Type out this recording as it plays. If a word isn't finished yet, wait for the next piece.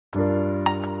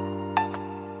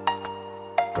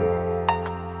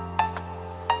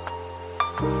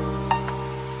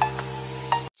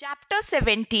Chapter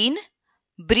 17,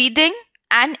 Breathing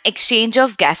and Exchange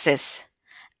of Gases.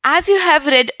 As you have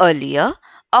read earlier,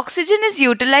 oxygen is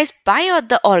utilized by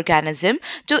the organism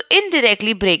to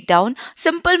indirectly break down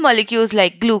simple molecules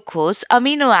like glucose,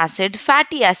 amino acid,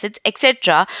 fatty acids,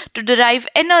 etc. to derive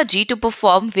energy to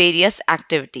perform various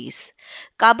activities.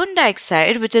 Carbon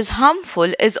dioxide, which is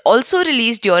harmful, is also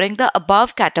released during the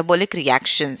above catabolic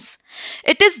reactions.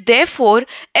 It is therefore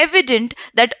evident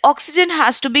that oxygen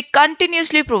has to be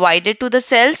continuously provided to the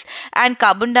cells and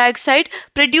carbon dioxide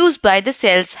produced by the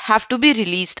cells have to be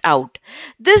released out.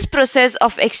 This process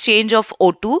of exchange of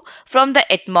O2 from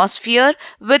the atmosphere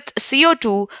with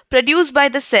CO2 produced by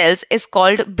the cells is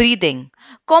called breathing,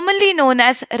 commonly known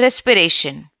as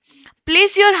respiration.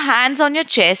 Place your hands on your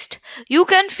chest. You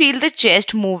can feel the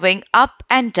chest moving up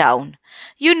and down.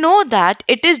 You know that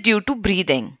it is due to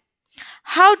breathing.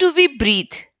 How do we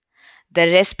breathe? The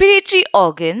respiratory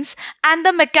organs and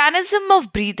the mechanism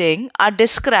of breathing are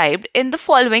described in the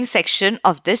following section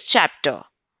of this chapter.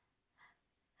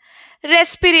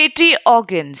 Respiratory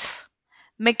organs.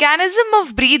 Mechanism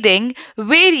of breathing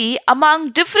vary among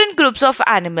different groups of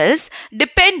animals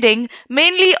depending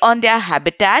mainly on their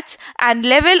habitats and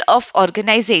level of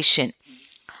organization.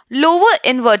 Lower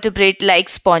invertebrate like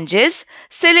sponges,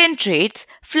 coelentrates,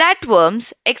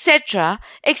 flatworms, etc.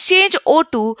 exchange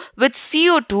O2 with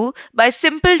CO2 by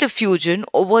simple diffusion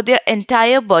over their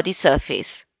entire body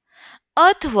surface.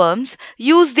 Earthworms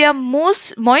use their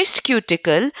most moist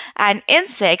cuticle and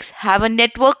insects have a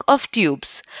network of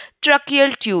tubes,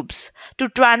 tracheal tubes, to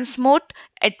transport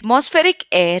atmospheric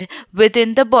air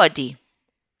within the body.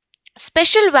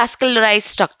 Special vascularized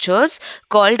structures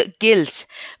called gills,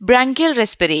 branchial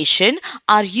respiration,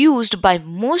 are used by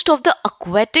most of the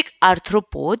aquatic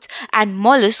arthropods and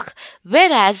mollusks,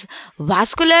 whereas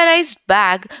vascularized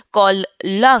bag called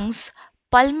lungs,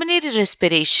 pulmonary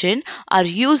respiration, are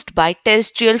used by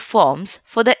terrestrial forms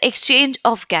for the exchange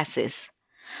of gases.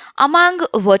 Among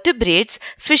vertebrates,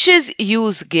 fishes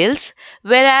use gills,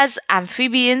 whereas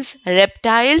amphibians,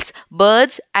 reptiles,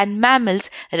 birds, and mammals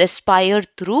respire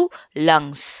through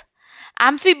lungs.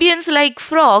 Amphibians like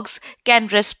frogs can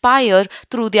respire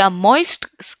through their moist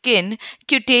skin,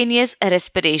 cutaneous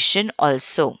respiration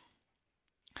also.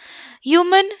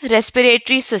 Human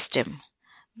respiratory system.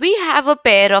 We have a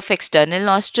pair of external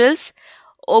nostrils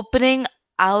opening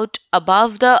out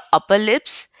above the upper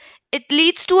lips. It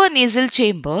leads to a nasal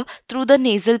chamber through the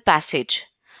nasal passage.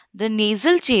 The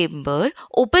nasal chamber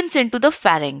opens into the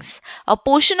pharynx, a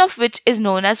portion of which is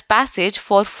known as passage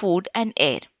for food and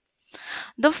air.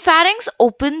 The pharynx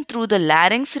opens through the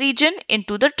larynx region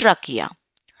into the trachea.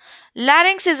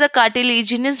 Larynx is a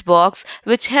cartilaginous box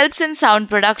which helps in sound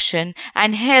production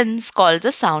and hence called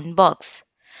the sound box.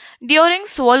 During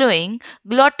swallowing,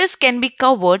 glottis can be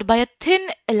covered by a thin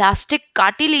elastic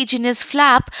cartilaginous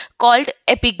flap called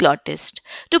epiglottis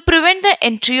to prevent the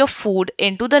entry of food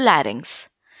into the larynx.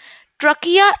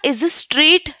 Trachea is a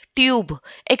straight tube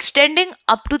extending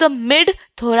up to the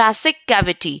mid-thoracic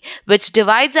cavity, which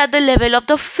divides at the level of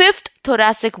the fifth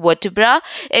thoracic vertebra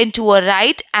into a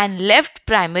right and left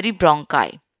primary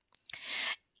bronchi.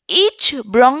 Each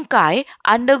bronchi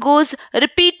undergoes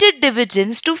repeated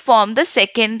divisions to form the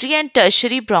secondary and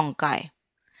tertiary bronchi,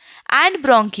 and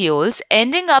bronchioles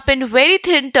ending up in very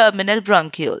thin terminal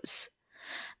bronchioles.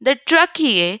 The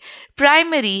tracheae,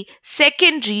 primary,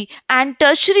 secondary, and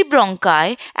tertiary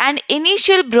bronchi and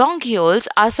initial bronchioles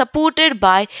are supported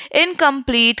by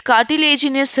incomplete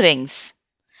cartilaginous rings.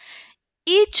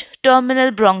 Each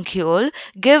terminal bronchiole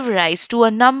give rise to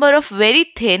a number of very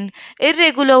thin,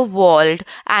 irregular walled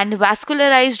and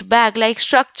vascularized bag-like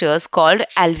structures called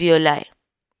alveoli.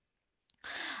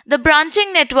 The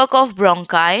branching network of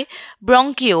bronchi,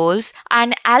 bronchioles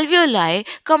and alveoli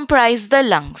comprise the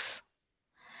lungs.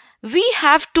 We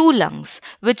have two lungs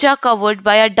which are covered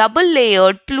by a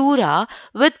double-layered pleura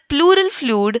with pleural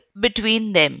fluid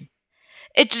between them.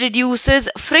 It reduces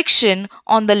friction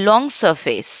on the lung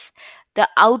surface. The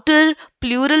outer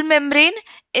pleural membrane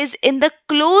is in the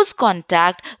close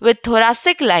contact with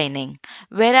thoracic lining,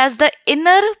 whereas the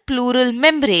inner pleural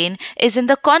membrane is in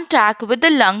the contact with the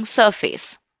lung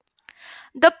surface.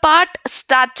 The part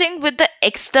starting with the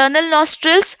external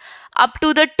nostrils up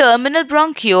to the terminal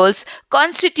bronchioles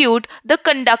constitute the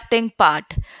conducting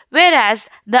part, whereas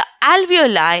the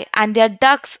alveoli and their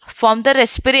ducts form the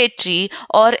respiratory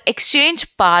or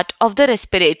exchange part of the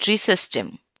respiratory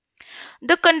system.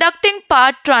 The conducting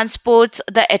part transports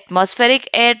the atmospheric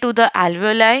air to the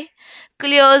alveoli,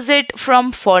 clears it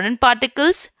from foreign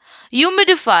particles,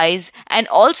 humidifies and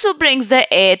also brings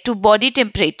the air to body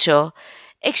temperature.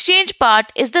 Exchange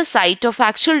part is the site of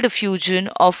actual diffusion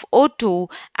of O2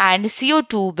 and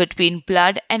CO2 between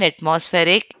blood and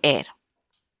atmospheric air.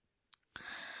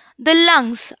 The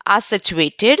lungs are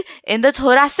situated in the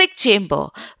thoracic chamber,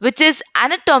 which is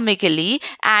anatomically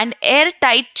an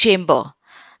airtight chamber.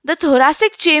 The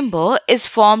thoracic chamber is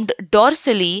formed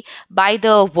dorsally by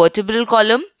the vertebral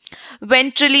column,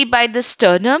 ventrally by the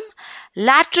sternum,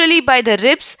 laterally by the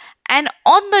ribs, and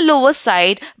on the lower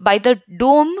side by the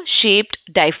dome-shaped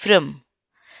diaphragm.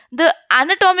 The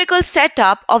anatomical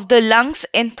setup of the lungs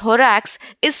in thorax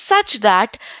is such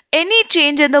that any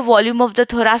change in the volume of the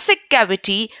thoracic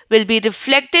cavity will be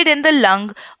reflected in the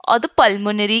lung or the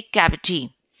pulmonary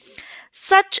cavity.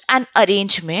 Such an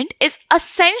arrangement is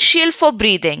essential for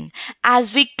breathing,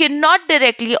 as we cannot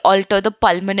directly alter the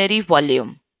pulmonary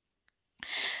volume.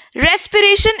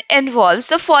 Respiration involves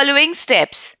the following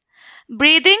steps.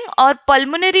 Breathing or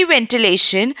pulmonary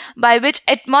ventilation, by which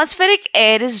atmospheric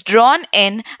air is drawn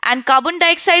in and carbon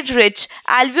dioxide rich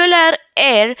alveolar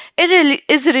air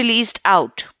is released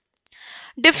out.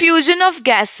 Diffusion of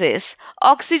gases,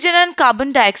 oxygen and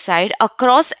carbon dioxide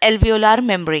across alveolar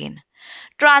membrane.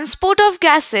 Transport of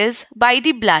gases by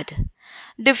the blood.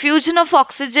 Diffusion of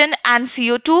oxygen and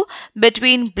CO2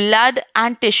 between blood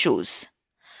and tissues.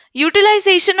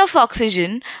 Utilization of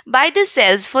oxygen by the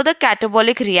cells for the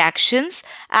catabolic reactions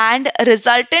and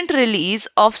resultant release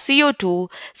of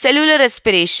CO2, cellular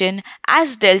respiration,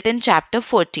 as dealt in chapter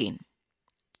 14.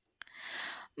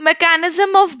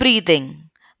 Mechanism of breathing.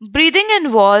 Breathing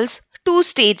involves two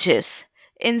stages.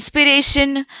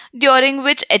 Inspiration, during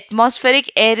which atmospheric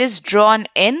air is drawn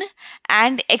in,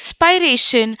 and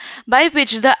expiration, by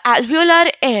which the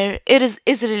alveolar air is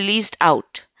released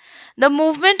out. The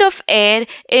movement of air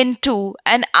into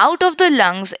and out of the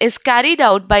lungs is carried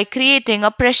out by creating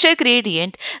a pressure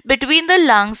gradient between the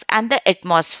lungs and the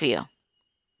atmosphere.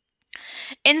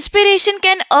 Inspiration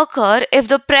can occur if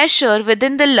the pressure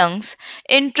within the lungs,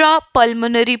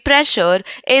 intrapulmonary pressure,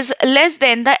 is less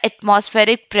than the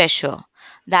atmospheric pressure.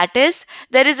 That is,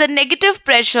 there is a negative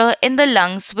pressure in the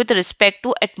lungs with respect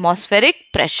to atmospheric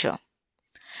pressure.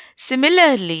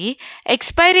 Similarly,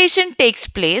 expiration takes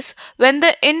place when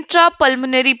the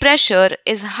intrapulmonary pressure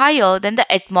is higher than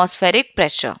the atmospheric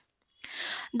pressure.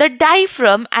 The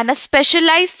diaphragm and a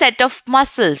specialized set of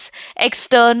muscles,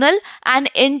 external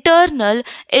and internal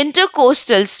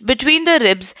intercostals between the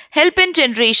ribs, help in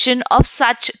generation of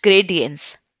such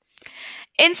gradients.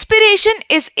 Inspiration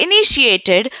is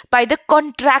initiated by the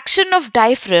contraction of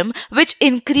diaphragm, which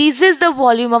increases the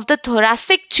volume of the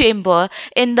thoracic chamber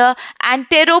in the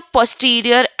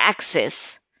antero-posterior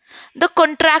axis. The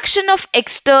contraction of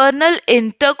external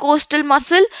intercostal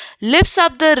muscle lifts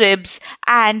up the ribs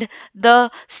and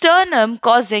the sternum,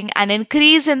 causing an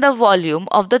increase in the volume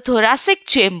of the thoracic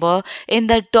chamber in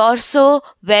the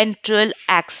dorso-ventral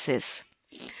axis.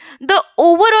 The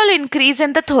overall increase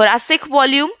in the thoracic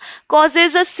volume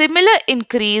causes a similar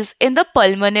increase in the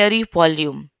pulmonary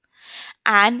volume.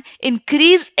 An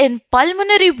increase in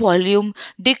pulmonary volume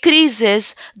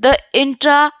decreases the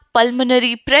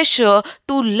intrapulmonary pressure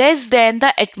to less than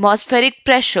the atmospheric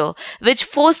pressure, which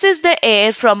forces the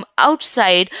air from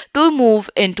outside to move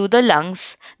into the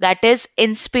lungs, that is,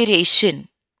 inspiration.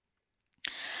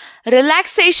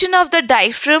 Relaxation of the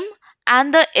diaphragm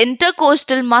and the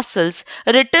intercostal muscles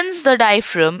returns the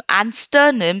diaphragm and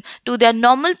sternum to their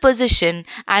normal position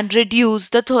and reduce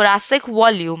the thoracic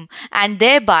volume and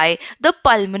thereby the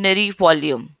pulmonary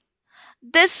volume.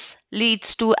 This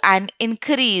leads to an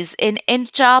increase in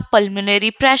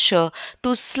intrapulmonary pressure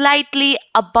to slightly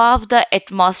above the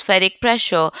atmospheric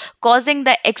pressure, causing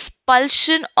the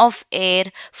expulsion of air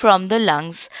from the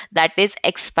lungs, that is,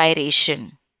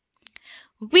 expiration.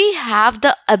 We have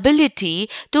the ability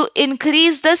to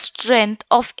increase the strength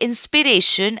of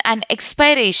inspiration and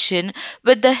expiration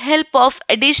with the help of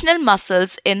additional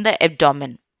muscles in the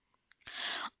abdomen.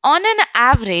 On an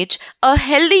average, a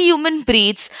healthy human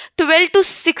breathes 12 to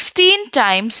 16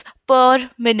 times per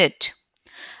minute.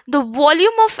 The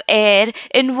volume of air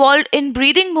involved in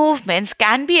breathing movements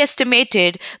can be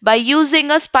estimated by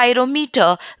using a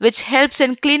spirometer, which helps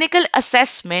in clinical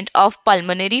assessment of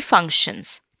pulmonary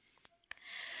functions.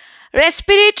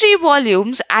 Respiratory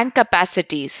volumes and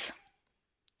capacities.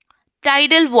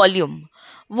 Tidal volume.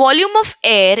 Volume of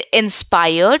air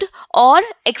inspired or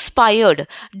expired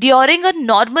during a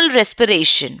normal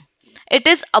respiration. It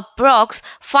is approx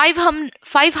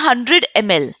 500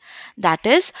 ml. That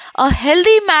is, a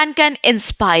healthy man can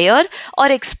inspire or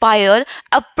expire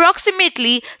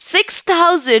approximately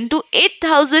 6,000 to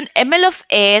 8,000 ml of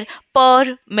air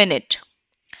per minute.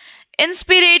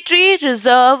 Inspiratory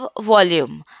reserve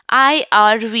volume,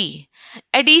 IRV.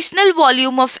 Additional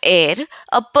volume of air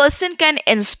a person can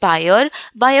inspire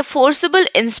by a forcible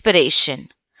inspiration.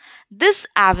 This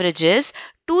averages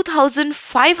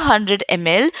 2500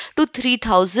 ml to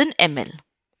 3000 ml.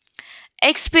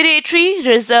 Expiratory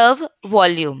reserve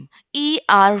volume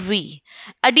ERV.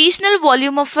 Additional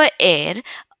volume of air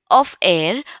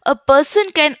a person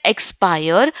can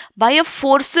expire by a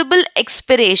forcible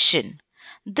expiration.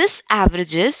 This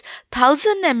averages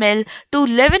 1000 ml to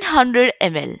 1100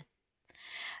 ml.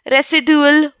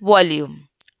 Residual volume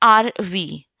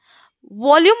RV.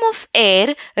 Volume of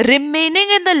air remaining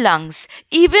in the lungs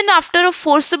even after a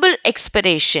forcible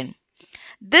expiration.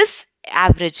 This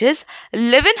averages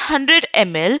 1100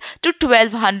 ml to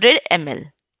 1200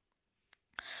 ml.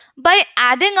 By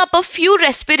adding up a few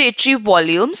respiratory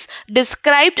volumes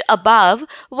described above,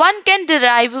 one can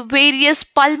derive various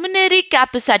pulmonary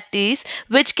capacities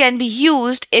which can be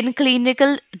used in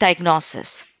clinical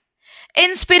diagnosis.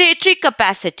 Inspiratory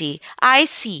capacity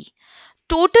IC.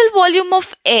 Total volume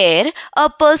of air a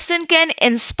person can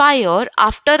inspire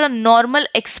after a normal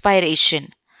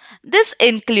expiration. This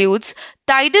includes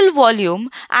tidal volume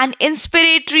and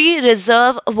inspiratory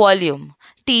reserve volume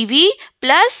TV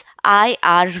plus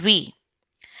IRV.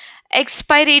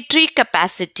 Expiratory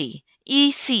capacity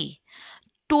EC.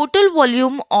 Total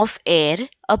volume of air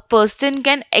a person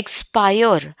can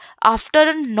expire after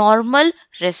a normal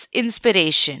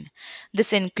inspiration.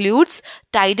 This includes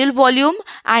tidal volume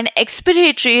and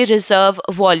expiratory reserve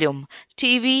volume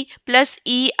TV plus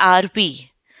ERV.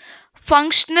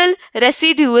 Functional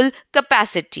residual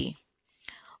capacity.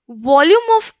 Volume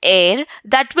of air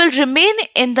that will remain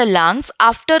in the lungs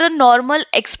after a normal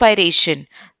expiration.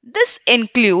 This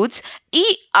includes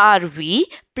ERV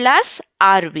plus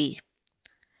RV.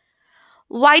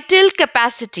 Vital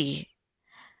capacity.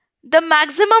 The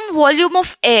maximum volume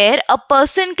of air a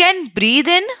person can breathe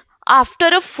in after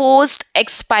a forced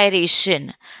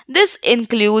expiration. This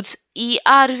includes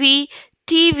ERV,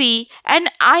 TV and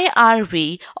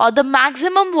IRV, or the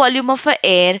maximum volume of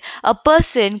air a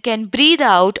person can breathe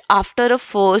out after a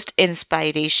forced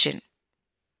inspiration.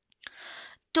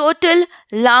 Total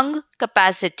lung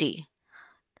capacity.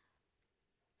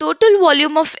 Total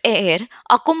volume of air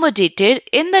accommodated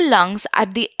in the lungs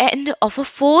at the end of a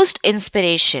forced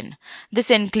inspiration.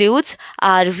 This includes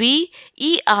RV,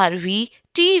 ERV,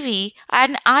 TV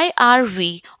and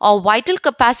IRV, or vital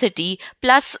capacity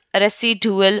plus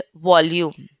residual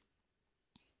volume.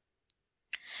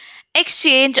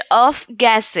 Exchange of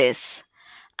gases.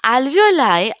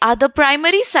 Alveoli are the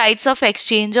primary sites of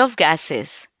exchange of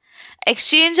gases.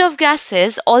 Exchange of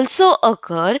gases also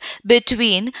occur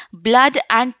between blood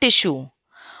and tissue.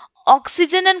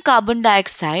 Oxygen and carbon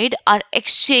dioxide are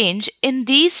exchanged in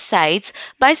these sites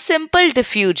by simple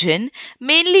diffusion,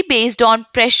 mainly based on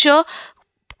pressure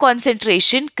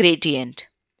concentration gradient.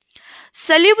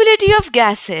 Solubility of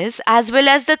gases as well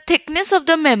as the thickness of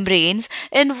the membranes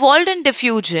involved in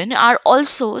diffusion are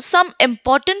also some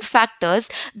important factors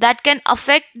that can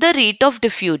affect the rate of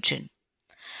diffusion.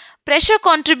 Pressure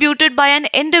contributed by an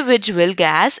individual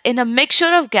gas in a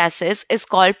mixture of gases is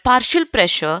called partial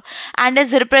pressure and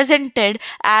is represented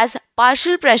as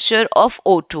partial pressure of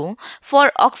O2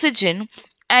 for oxygen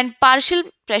and partial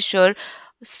pressure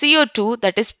CO2,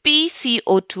 that is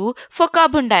PCO2, for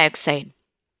carbon dioxide.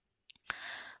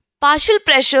 Partial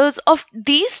pressures of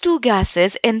these two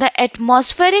gases in the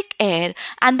atmospheric air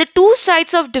and the two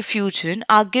sites of diffusion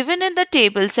are given in the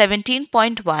table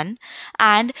 17.1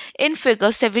 and in figure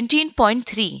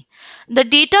 17.3. The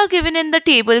data given in the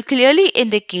table clearly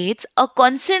indicates a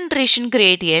concentration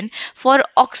gradient for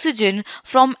oxygen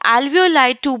from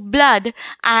alveoli to blood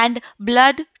and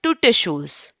blood to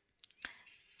tissues.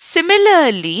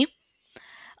 Similarly,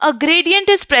 a gradient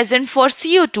is present for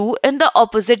CO2 in the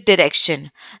opposite direction,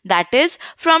 that is,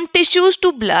 from tissues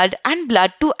to blood and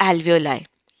blood to alveoli.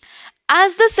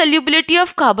 As the solubility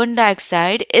of carbon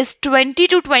dioxide is 20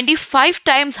 to 25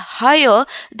 times higher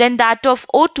than that of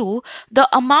O2, the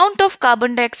amount of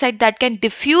carbon dioxide that can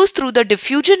diffuse through the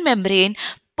diffusion membrane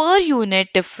per unit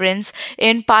difference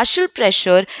in partial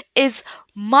pressure is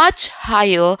much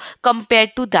higher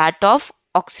compared to that of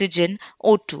oxygen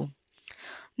O2.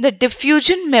 The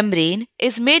diffusion membrane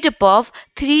is made up of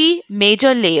three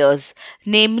major layers,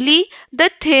 namely the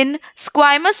thin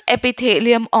squamous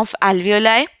epithelium of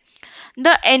alveoli,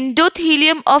 the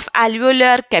endothelium of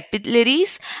alveolar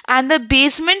capillaries, and the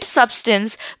basement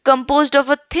substance composed of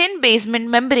a thin basement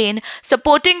membrane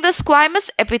supporting the squamous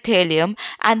epithelium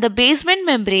and the basement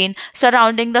membrane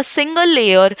surrounding the single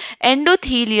layer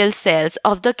endothelial cells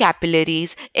of the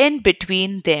capillaries in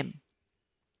between them.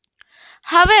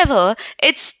 However,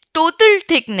 it's total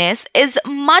thickness is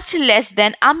much less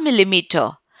than a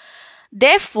millimeter.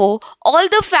 Therefore, all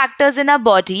the factors in our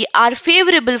body are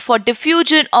favorable for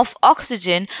diffusion of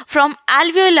oxygen from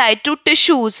alveoli to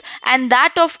tissues and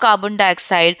that of carbon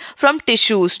dioxide from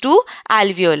tissues to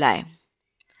alveoli.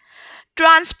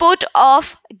 Transport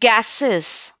of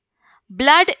gases.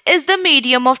 Blood is the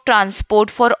medium of transport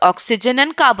for oxygen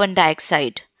and carbon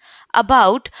dioxide.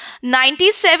 About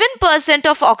 97%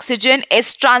 of oxygen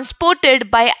is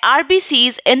transported by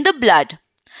RBCs in the blood.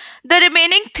 The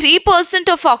remaining 3%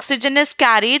 of oxygen is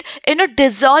carried in a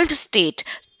dissolved state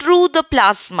through the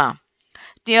plasma.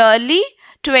 Nearly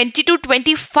 20 to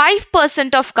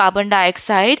 25% of carbon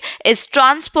dioxide is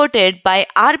transported by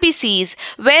RBCs,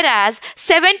 whereas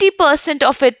 70%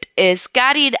 of it is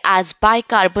carried as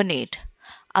bicarbonate.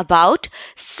 About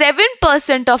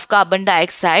 7% of carbon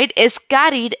dioxide is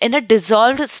carried in a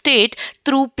dissolved state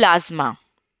through plasma.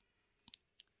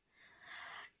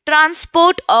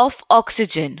 Transport of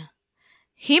oxygen.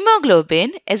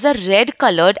 Hemoglobin is a red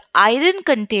colored iron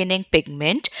containing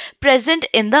pigment present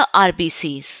in the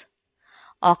RBCs.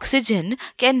 Oxygen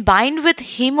can bind with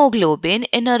hemoglobin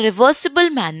in a reversible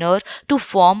manner to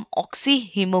form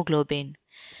oxyhemoglobin.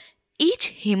 Each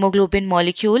hemoglobin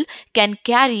molecule can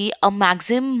carry a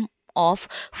maximum of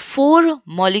 4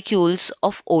 molecules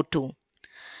of O2.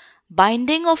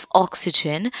 Binding of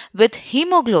oxygen with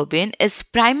hemoglobin is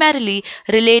primarily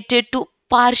related to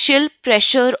partial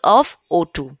pressure of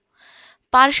O2,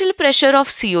 partial pressure of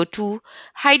CO2,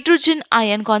 hydrogen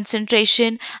ion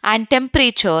concentration, and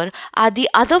temperature are the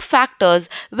other factors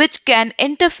which can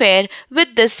interfere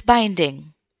with this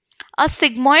binding. A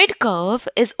sigmoid curve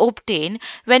is obtained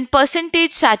when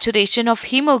percentage saturation of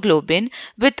hemoglobin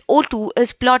with O2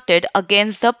 is plotted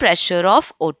against the pressure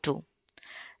of O2.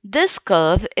 This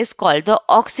curve is called the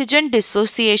oxygen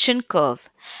dissociation curve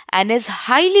and is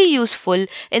highly useful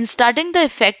in studying the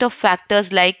effect of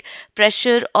factors like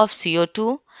pressure of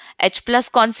CO2, H plus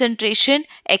concentration,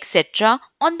 etc.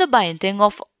 on the binding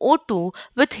of O2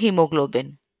 with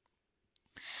hemoglobin.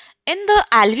 In the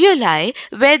alveoli,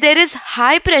 where there is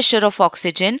high pressure of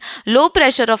oxygen, low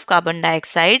pressure of carbon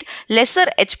dioxide, lesser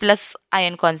H plus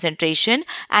ion concentration,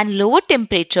 and lower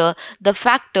temperature, the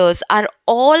factors are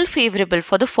all favorable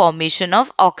for the formation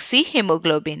of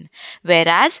oxyhemoglobin.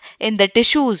 Whereas in the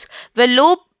tissues, where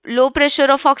low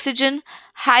pressure of oxygen,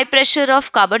 high pressure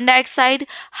of carbon dioxide,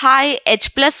 high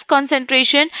H plus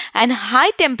concentration, and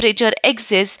high temperature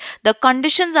exists, the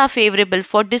conditions are favorable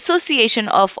for dissociation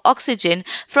of oxygen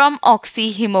from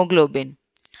oxyhemoglobin.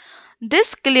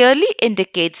 This clearly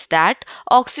indicates that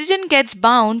oxygen gets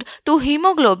bound to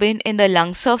hemoglobin in the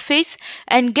lung surface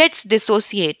and gets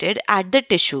dissociated at the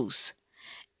tissues.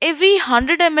 Every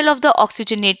 100 ml of the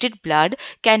oxygenated blood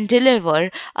can deliver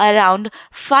around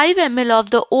 5 ml of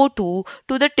the O2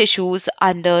 to the tissues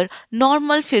under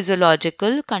normal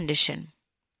physiological condition.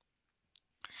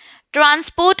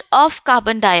 Transport of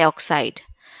carbon dioxide.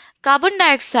 Carbon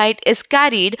dioxide is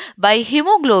carried by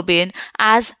hemoglobin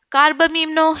as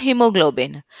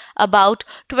carbaminohemoglobin, about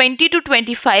 20 to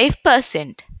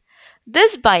 25%.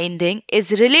 This binding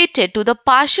is related to the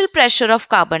partial pressure of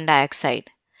carbon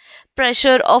dioxide.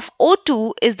 Pressure of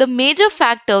O2 is the major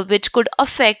factor which could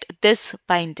affect this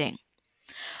binding.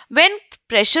 When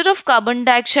pressure of carbon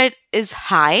dioxide is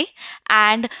high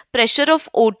and pressure of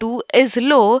O2 is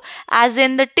low, as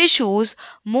in the tissues,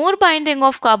 more binding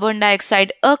of carbon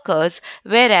dioxide occurs,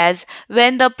 whereas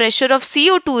when the pressure of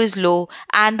CO2 is low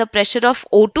and the pressure of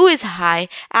O2 is high,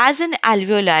 as in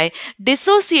alveoli,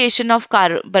 dissociation of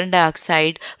carbon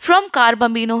dioxide from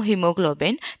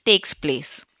carbaminohemoglobin takes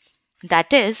place.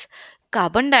 That is,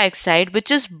 carbon dioxide,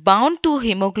 which is bound to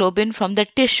hemoglobin from the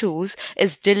tissues,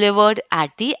 is delivered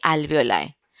at the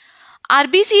alveoli.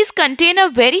 RBCs contain a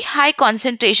very high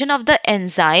concentration of the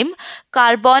enzyme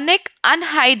carbonic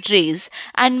anhydrase,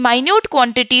 and minute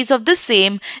quantities of the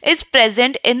same is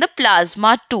present in the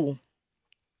plasma too.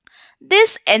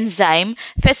 This enzyme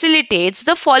facilitates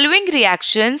the following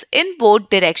reactions in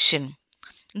both directions.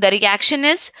 The reaction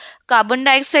is carbon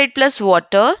dioxide plus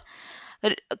water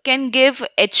can give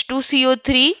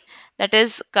H2CO3, that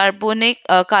is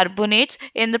carbonates,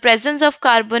 in the presence of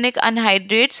carbonic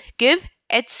anhydrates give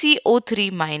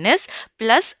HCO3 minus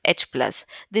plus H plus.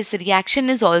 This reaction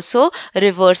is also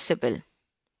reversible.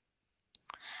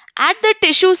 At the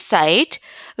tissue site,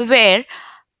 where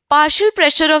partial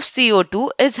pressure of CO2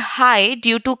 is high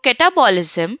due to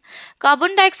catabolism,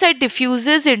 carbon dioxide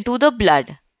diffuses into the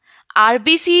blood,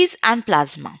 RBCs and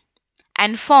plasma,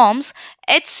 and forms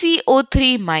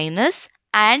HCO3 minus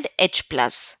and H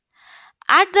plus.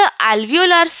 At the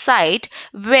alveolar site,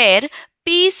 where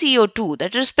PCO2,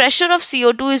 that is pressure of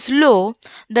CO2 is low,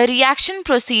 the reaction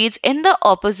proceeds in the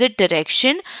opposite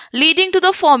direction, leading to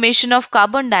the formation of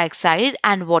carbon dioxide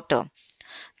and water.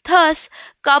 Thus,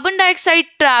 carbon dioxide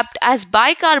trapped as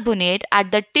bicarbonate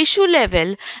at the tissue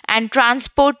level and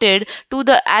transported to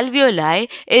the alveoli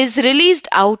is released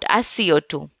out as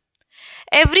CO2.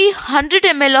 Every 100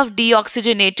 ml of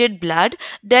deoxygenated blood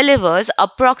delivers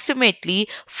approximately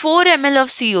 4 ml of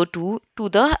CO2 to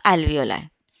the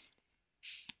alveoli.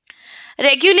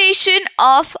 Regulation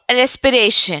of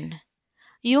respiration.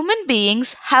 Human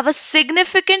beings have a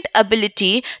significant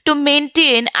ability to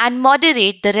maintain and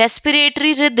moderate the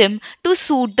respiratory rhythm to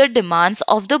suit the demands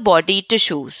of the body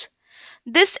tissues.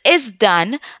 This is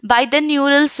done by the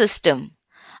neural system,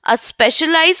 a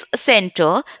specialized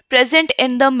center present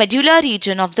in the medulla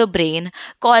region of the brain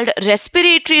called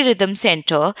respiratory rhythm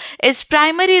center is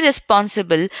primarily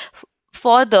responsible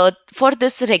for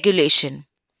this regulation.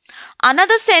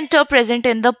 Another center present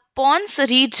in the pons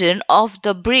region of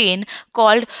the brain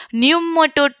called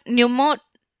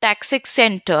pneumotaxic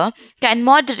center can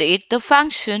moderate the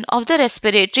function of the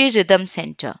respiratory rhythm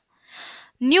center.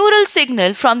 Neural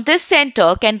signal from this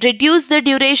center can reduce the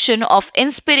duration of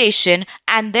inspiration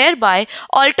and thereby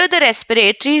alter the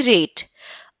respiratory rate.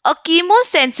 A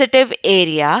chemosensitive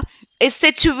area is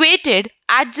situated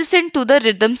adjacent to the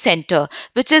rhythm center,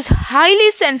 which is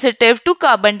highly sensitive to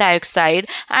carbon dioxide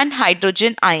and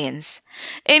hydrogen ions.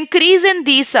 Increase in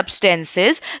these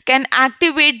substances can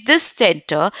activate this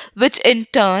center, which in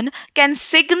turn can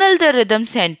signal the rhythm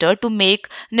center to make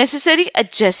necessary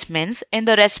adjustments in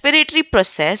the respiratory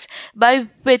process by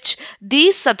which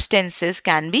these substances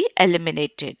can be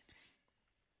eliminated.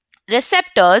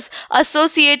 Receptors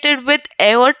associated with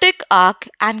aortic arc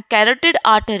and carotid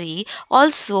artery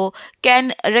also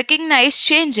can recognize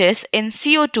changes in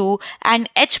CO2 and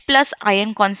H plus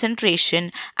ion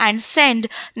concentration and send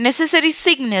necessary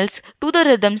signals to the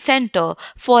rhythm center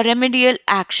for remedial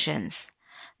actions.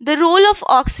 The role of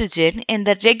oxygen in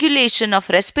the regulation of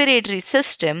respiratory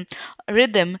system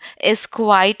rhythm is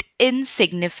quite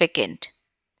insignificant.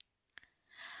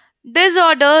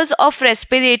 Disorders of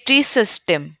respiratory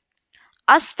system.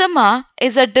 Asthma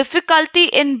is a difficulty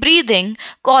in breathing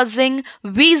causing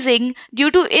wheezing due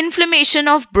to inflammation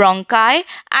of bronchi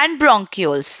and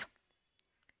bronchioles.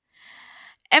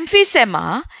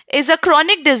 Emphysema is a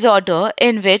chronic disorder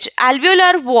in which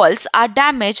alveolar walls are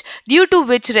damaged due to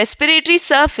which respiratory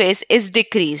surface is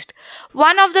decreased.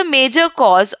 One of the major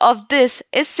causes of this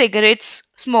is cigarette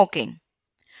smoking.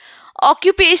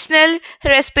 Occupational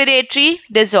respiratory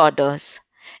disorders.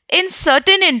 In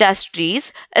certain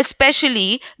industries,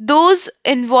 especially those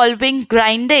involving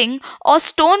grinding or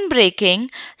stone breaking,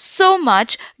 so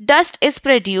much dust is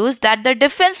produced that the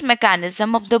defense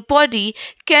mechanism of the body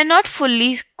cannot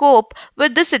fully cope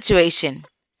with the situation.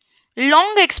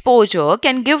 Long exposure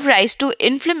can give rise to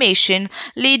inflammation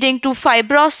leading to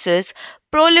fibrosis,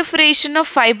 proliferation of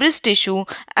fibrous tissue,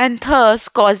 and thus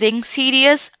causing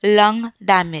serious lung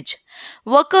damage.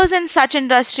 Workers in such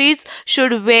industries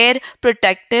should wear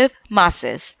protective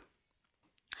masks.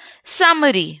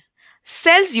 Summary.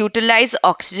 Cells utilize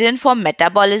oxygen for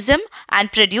metabolism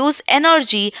and produce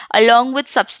energy along with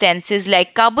substances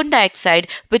like carbon dioxide,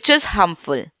 which is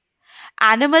harmful.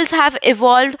 Animals have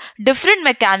evolved different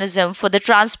mechanisms for the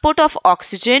transport of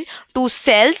oxygen to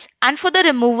cells and for the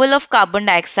removal of carbon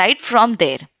dioxide from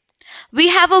there. We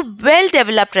have a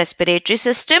well-developed respiratory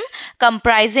system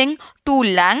comprising 2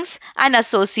 lungs and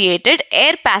associated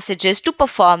air passages to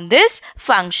perform this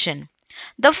function.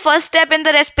 The first step in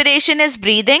the respiration is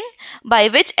breathing, by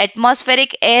which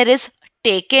atmospheric air is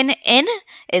taken in,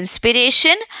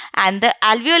 inspiration, and the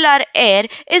alveolar air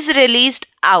is released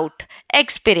out,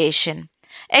 expiration.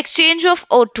 Exchange of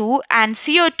O2 and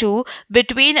CO2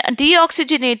 between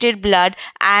deoxygenated blood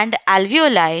and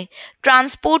alveoli,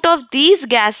 transport of these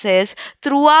gases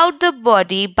throughout the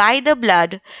body by the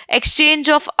blood, exchange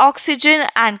of oxygen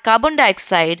and carbon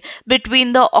dioxide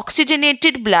between the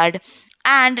oxygenated blood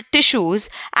and tissues,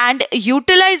 and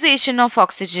utilization of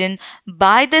oxygen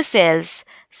by the cells,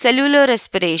 cellular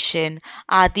respiration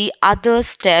are the other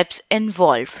steps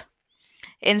involved.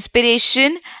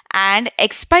 Inspiration and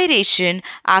expiration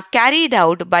are carried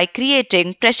out by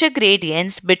creating pressure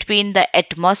gradients between the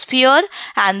atmosphere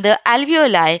and the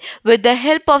alveoli with the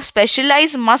help of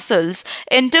specialized muscles,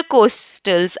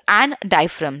 intercostals, and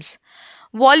diaphragms.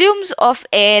 Volumes of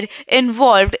air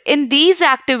involved in these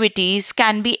activities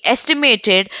can be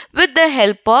estimated with the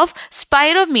help of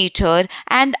spirometer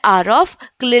and are of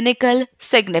clinical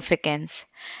significance.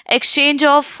 Exchange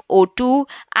of O2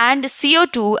 and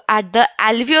CO2 at the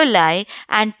alveoli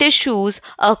and tissues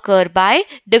occur by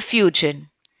diffusion.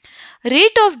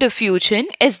 Rate of diffusion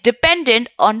is dependent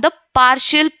on the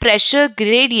partial pressure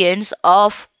gradients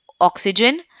of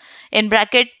oxygen in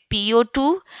bracket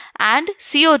PO2 and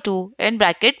CO2 in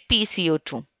bracket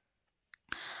PCO2.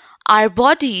 Our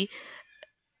body,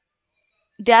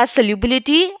 their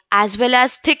solubility as well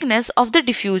as thickness of the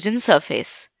diffusion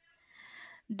surface.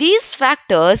 These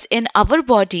factors in our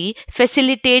body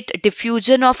facilitate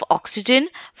diffusion of oxygen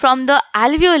from the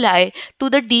alveoli to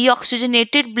the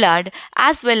deoxygenated blood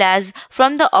as well as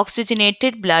from the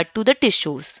oxygenated blood to the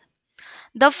tissues.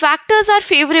 The factors are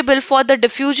favorable for the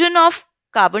diffusion of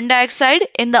carbon dioxide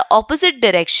in the opposite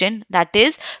direction, that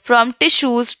is, from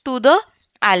tissues to the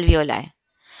alveoli.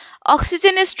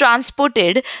 Oxygen is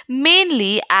transported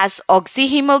mainly as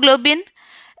oxyhemoglobin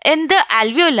in the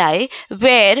alveoli,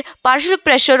 where partial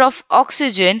pressure of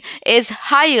oxygen is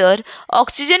higher.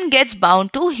 Oxygen gets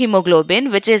bound to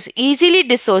hemoglobin, which is easily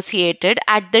dissociated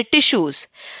at the tissues,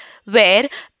 where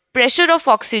pressure of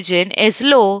oxygen is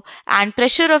low and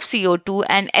pressure of CO2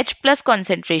 and H plus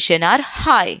concentration are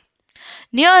high.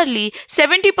 Nearly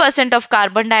 70% of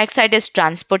carbon dioxide is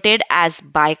transported as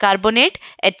bicarbonate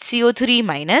HCO3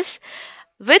 minus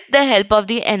with the help of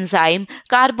the enzyme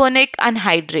carbonic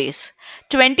anhydrase.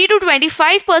 20 to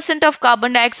 25% of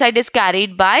carbon dioxide is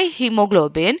carried by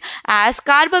hemoglobin as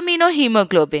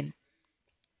carbaminohemoglobin.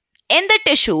 In the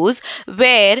tissues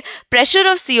where pressure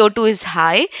of CO2 is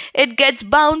high, it gets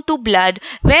bound to blood,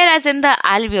 whereas in the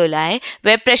alveoli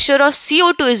where pressure of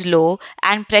CO2 is low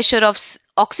and pressure of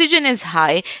oxygen is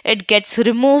high, it gets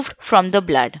removed from the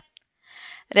blood.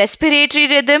 Respiratory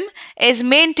rhythm is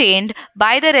maintained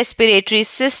by the respiratory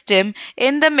system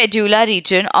in the medulla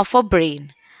region of a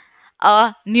brain.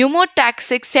 A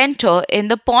pneumotaxic center in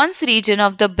the pons region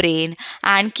of the brain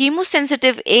and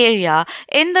chemosensitive area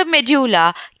in the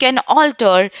medulla can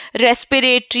alter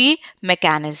respiratory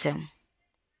mechanism.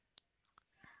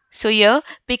 So here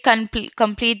we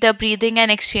complete the breathing and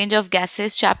exchange of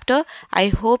gases chapter. I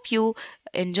hope you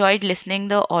enjoyed listening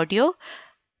the audio.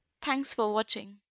 Thanks for watching.